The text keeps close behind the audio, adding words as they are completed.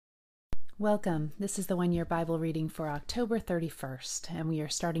Welcome. This is the one-year Bible reading for October 31st, and we are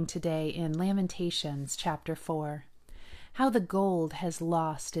starting today in Lamentations chapter 4. How the gold has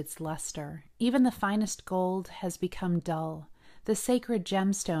lost its luster. Even the finest gold has become dull. The sacred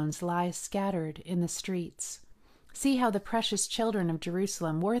gemstones lie scattered in the streets. See how the precious children of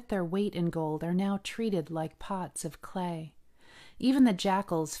Jerusalem, worth their weight in gold, are now treated like pots of clay. Even the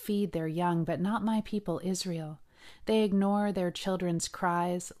jackals feed their young, but not my people Israel. They ignore their children's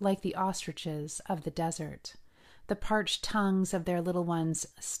cries like the ostriches of the desert. The parched tongues of their little ones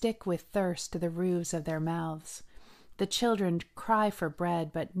stick with thirst to the roofs of their mouths. The children cry for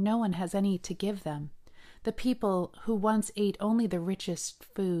bread, but no one has any to give them. The people who once ate only the richest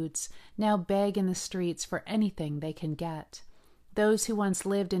foods now beg in the streets for anything they can get. Those who once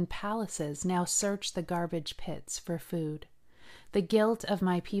lived in palaces now search the garbage pits for food. The guilt of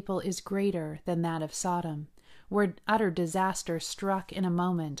my people is greater than that of Sodom, where utter disaster struck in a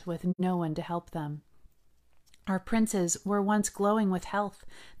moment with no one to help them. Our princes were once glowing with health.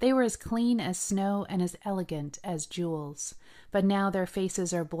 They were as clean as snow and as elegant as jewels. But now their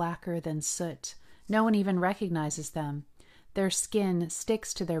faces are blacker than soot. No one even recognizes them. Their skin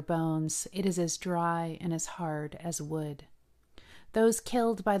sticks to their bones. It is as dry and as hard as wood. Those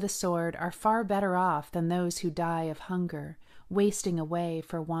killed by the sword are far better off than those who die of hunger, wasting away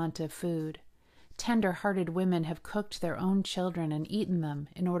for want of food. Tender-hearted women have cooked their own children and eaten them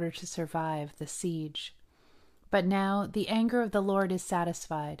in order to survive the siege. But now the anger of the Lord is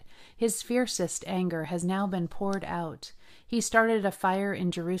satisfied. His fiercest anger has now been poured out. He started a fire in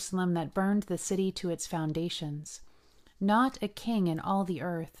Jerusalem that burned the city to its foundations. Not a king in all the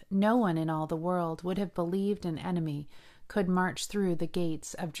earth, no one in all the world would have believed an enemy could march through the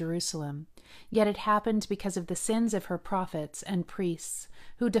gates of Jerusalem. Yet it happened because of the sins of her prophets and priests,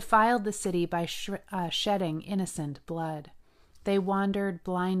 who defiled the city by shedding innocent blood. They wandered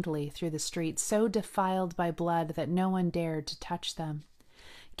blindly through the streets, so defiled by blood that no one dared to touch them.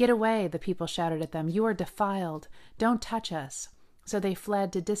 "Get away," the people shouted at them. "You are defiled. Don't touch us." So they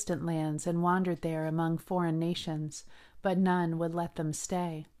fled to distant lands and wandered there among foreign nations, but none would let them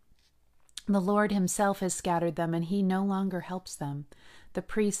stay. The Lord himself has scattered them, and he no longer helps them. The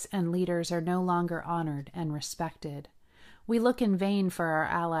priests and leaders are no longer honored and respected. We look in vain for our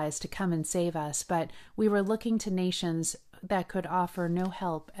allies to come and save us, but we were looking to nations that could offer no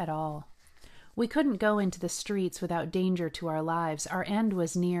help at all. We couldn't go into the streets without danger to our lives. Our end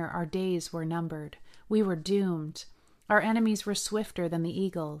was near. Our days were numbered. We were doomed. Our enemies were swifter than the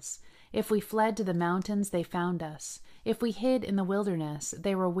eagles. If we fled to the mountains, they found us. If we hid in the wilderness,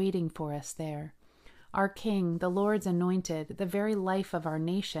 they were waiting for us there. Our king, the Lord's anointed, the very life of our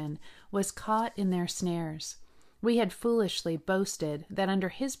nation, was caught in their snares. We had foolishly boasted that under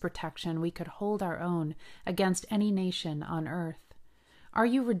his protection we could hold our own against any nation on earth. Are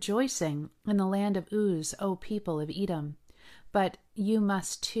you rejoicing in the land of Uz, O people of Edom? But you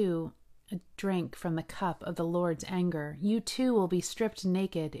must too drink from the cup of the Lord's anger. You too will be stripped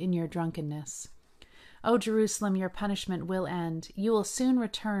naked in your drunkenness. O Jerusalem, your punishment will end. You will soon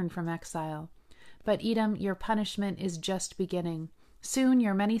return from exile. But Edom, your punishment is just beginning. Soon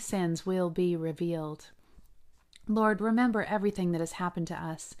your many sins will be revealed. Lord, remember everything that has happened to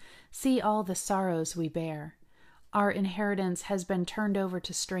us. See all the sorrows we bear. Our inheritance has been turned over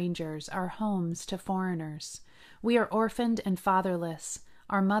to strangers, our homes to foreigners. We are orphaned and fatherless.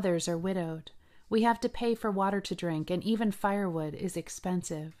 Our mothers are widowed. We have to pay for water to drink, and even firewood is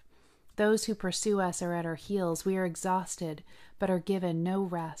expensive. Those who pursue us are at our heels. We are exhausted, but are given no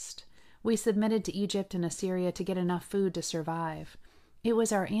rest. We submitted to Egypt and Assyria to get enough food to survive. It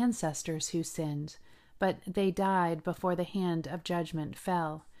was our ancestors who sinned, but they died before the hand of judgment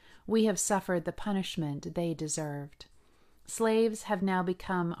fell. We have suffered the punishment they deserved. Slaves have now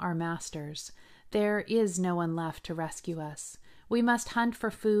become our masters. There is no one left to rescue us. We must hunt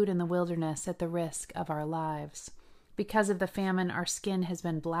for food in the wilderness at the risk of our lives. Because of the famine, our skin has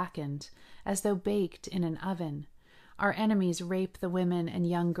been blackened, as though baked in an oven. Our enemies rape the women and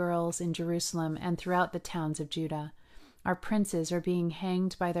young girls in Jerusalem and throughout the towns of Judah. Our princes are being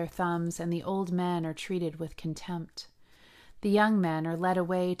hanged by their thumbs, and the old men are treated with contempt. The young men are led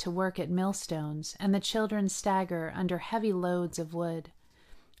away to work at millstones, and the children stagger under heavy loads of wood.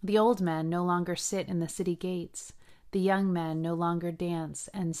 The old men no longer sit in the city gates. The young men no longer dance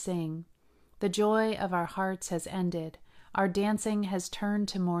and sing. The joy of our hearts has ended. Our dancing has turned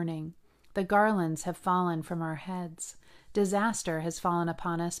to mourning. The garlands have fallen from our heads. Disaster has fallen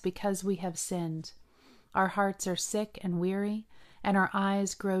upon us because we have sinned. Our hearts are sick and weary, and our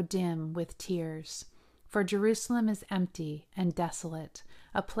eyes grow dim with tears. For Jerusalem is empty and desolate,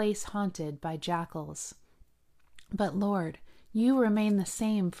 a place haunted by jackals. But Lord, you remain the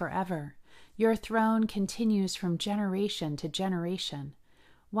same forever. Your throne continues from generation to generation.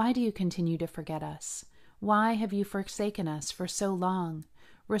 Why do you continue to forget us? Why have you forsaken us for so long?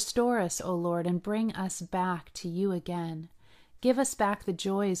 Restore us, O Lord, and bring us back to you again. Give us back the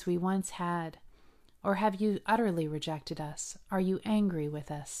joys we once had. Or have you utterly rejected us? Are you angry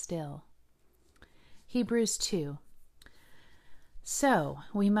with us still? Hebrews 2. So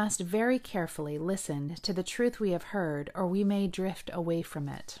we must very carefully listen to the truth we have heard, or we may drift away from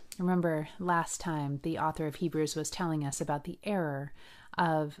it. Remember, last time the author of Hebrews was telling us about the error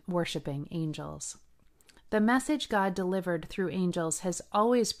of worshiping angels. The message God delivered through angels has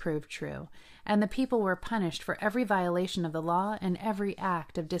always proved true, and the people were punished for every violation of the law and every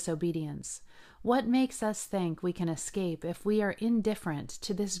act of disobedience. What makes us think we can escape if we are indifferent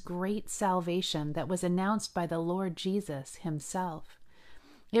to this great salvation that was announced by the Lord Jesus himself?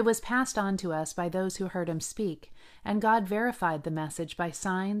 It was passed on to us by those who heard him speak, and God verified the message by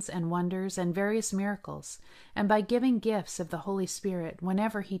signs and wonders and various miracles, and by giving gifts of the Holy Spirit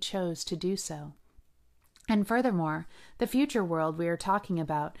whenever he chose to do so. And furthermore, the future world we are talking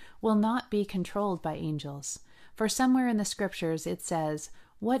about will not be controlled by angels. For somewhere in the scriptures it says,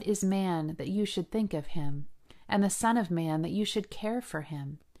 "What is man that you should think of him? And the Son of Man that you should care for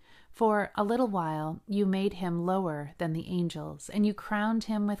him? For a little while you made him lower than the angels, and you crowned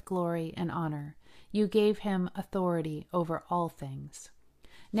him with glory and honor. You gave him authority over all things."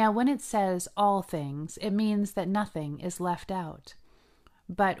 Now, when it says all things, it means that nothing is left out.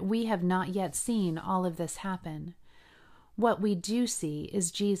 But we have not yet seen all of this happen. What we do see is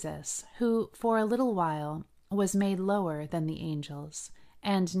Jesus, who for a little while was made lower than the angels,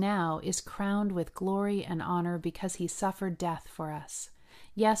 and now is crowned with glory and honor because he suffered death for us.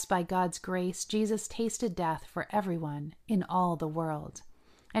 Yes, by God's grace, Jesus tasted death for everyone in all the world.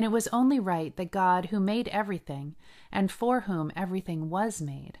 And it was only right that God, who made everything, and for whom everything was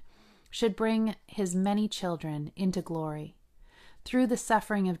made, should bring his many children into glory. Through the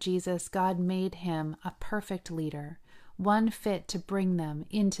suffering of Jesus, God made him a perfect leader, one fit to bring them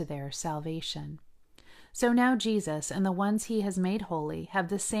into their salvation. So now Jesus and the ones he has made holy have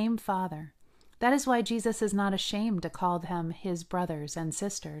the same Father. That is why Jesus is not ashamed to call them his brothers and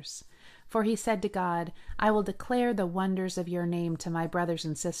sisters. For he said to God, "I will declare the wonders of your name to my brothers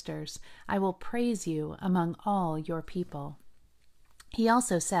and sisters. I will praise you among all your people." He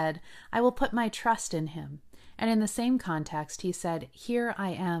also said, "I will put my trust in him." And in the same context, he said, "Here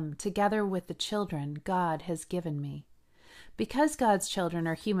I am, together with the children God has given me." Because God's children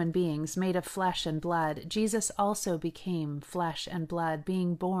are human beings made of flesh and blood, Jesus also became flesh and blood,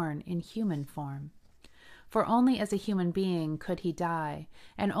 being born in human form. For only as a human being could he die,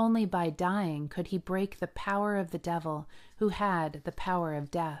 and only by dying could he break the power of the devil, who had the power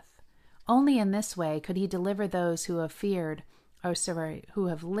of death. Only in this way could he deliver those who have who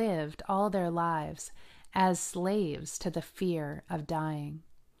have lived all their lives as slaves to the fear of dying.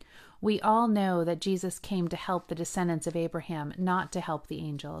 We all know that Jesus came to help the descendants of Abraham, not to help the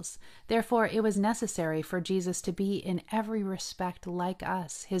angels. Therefore, it was necessary for Jesus to be in every respect like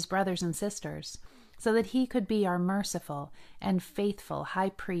us, his brothers and sisters, so that he could be our merciful and faithful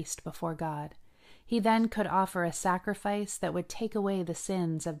high priest before God. He then could offer a sacrifice that would take away the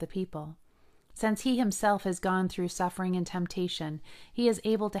sins of the people. Since he himself has gone through suffering and temptation, he is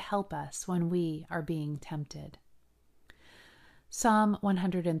able to help us when we are being tempted. Psalm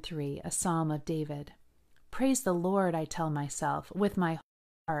 103, a psalm of David. Praise the Lord, I tell myself. With my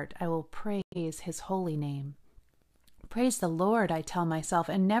heart I will praise his holy name. Praise the Lord, I tell myself,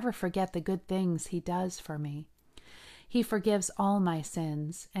 and never forget the good things he does for me. He forgives all my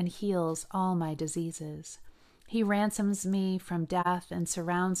sins and heals all my diseases. He ransoms me from death and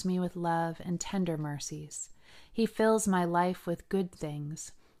surrounds me with love and tender mercies. He fills my life with good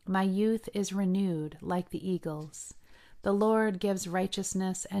things. My youth is renewed like the eagles. The Lord gives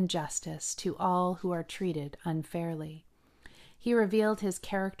righteousness and justice to all who are treated unfairly. He revealed his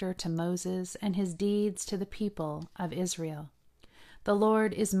character to Moses and his deeds to the people of Israel. The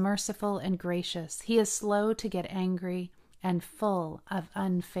Lord is merciful and gracious. He is slow to get angry and full of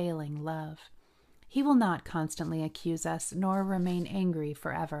unfailing love. He will not constantly accuse us, nor remain angry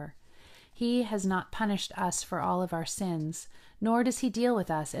forever. He has not punished us for all of our sins, nor does he deal with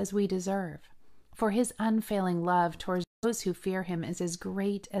us as we deserve. For his unfailing love towards those who fear him is as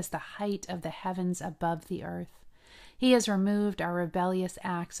great as the height of the heavens above the earth. He has removed our rebellious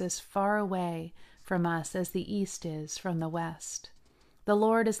acts as far away from us as the east is from the west. The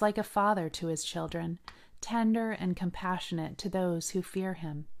Lord is like a father to his children, tender and compassionate to those who fear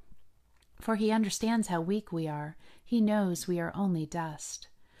him. For he understands how weak we are. He knows we are only dust.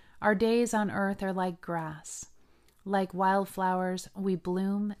 Our days on earth are like grass. Like wildflowers, we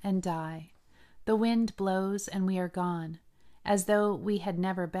bloom and die. The wind blows and we are gone, as though we had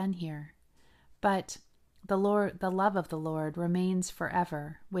never been here. But the love of the Lord remains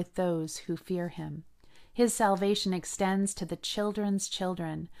forever with those who fear him. His salvation extends to the children's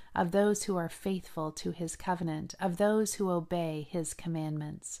children of those who are faithful to his covenant, of those who obey his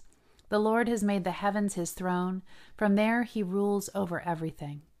commandments. The Lord has made the heavens his throne. From there he rules over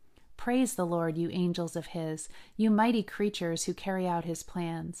everything. Praise the Lord, you angels of his, you mighty creatures who carry out his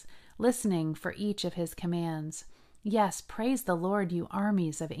plans, listening for each of his commands. Yes, praise the Lord, you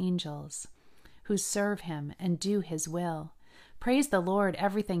armies of angels who serve him and do his will. Praise the Lord,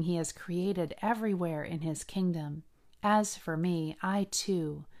 everything he has created everywhere in his kingdom. As for me, I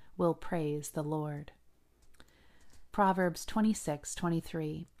too will praise the Lord. Proverbs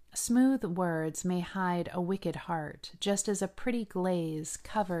 26:23. Smooth words may hide a wicked heart, just as a pretty glaze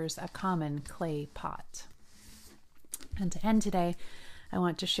covers a common clay pot. And to end today, I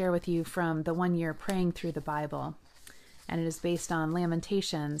want to share with you from the 1 year praying through the Bible. And it is based on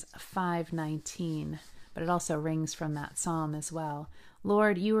Lamentations 5:19, but it also rings from that psalm as well.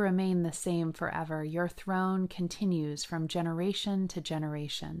 Lord, you remain the same forever. Your throne continues from generation to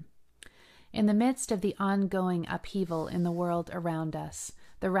generation. In the midst of the ongoing upheaval in the world around us,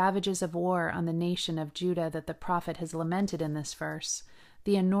 the ravages of war on the nation of Judah that the prophet has lamented in this verse,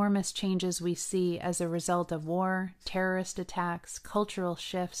 the enormous changes we see as a result of war, terrorist attacks, cultural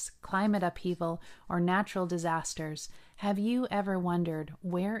shifts, climate upheaval, or natural disasters, have you ever wondered,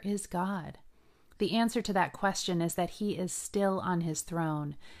 where is God? The answer to that question is that he is still on his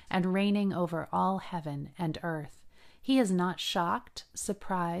throne and reigning over all heaven and earth. He is not shocked,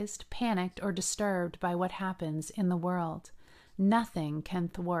 surprised, panicked, or disturbed by what happens in the world. Nothing can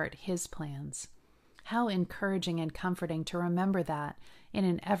thwart his plans. How encouraging and comforting to remember that in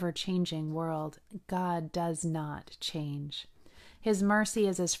an ever-changing world, God does not change. His mercy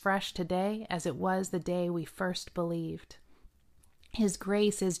is as fresh today as it was the day we first believed. His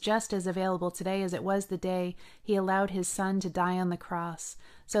grace is just as available today as it was the day he allowed his Son to die on the cross,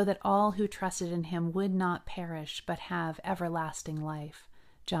 so that all who trusted in him would not perish but have everlasting life.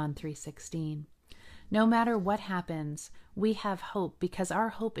 John 3:16. No matter what happens, we have hope because our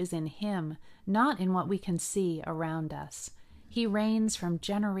hope is in him, not in what we can see around us. He reigns from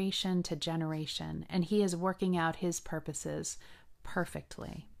generation to generation, and he is working out his purposes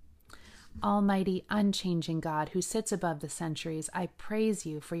perfectly. Almighty, unchanging God who sits above the centuries, I praise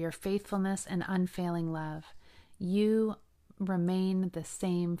you for your faithfulness and unfailing love. You remain the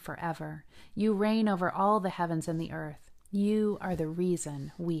same forever. You reign over all the heavens and the earth. You are the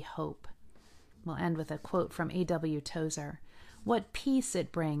reason we hope. We'll end with a quote from A.W. Tozer. What peace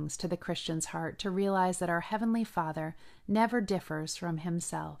it brings to the Christian's heart to realize that our Heavenly Father never differs from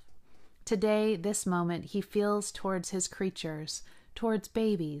himself. Today, this moment, he feels towards his creatures, towards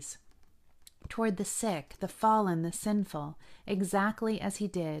babies, toward the sick, the fallen, the sinful, exactly as he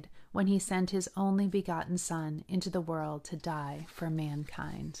did when he sent his only begotten Son into the world to die for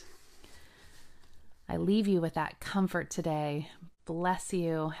mankind. I leave you with that comfort today. Bless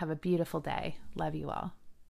you. Have a beautiful day. Love you all.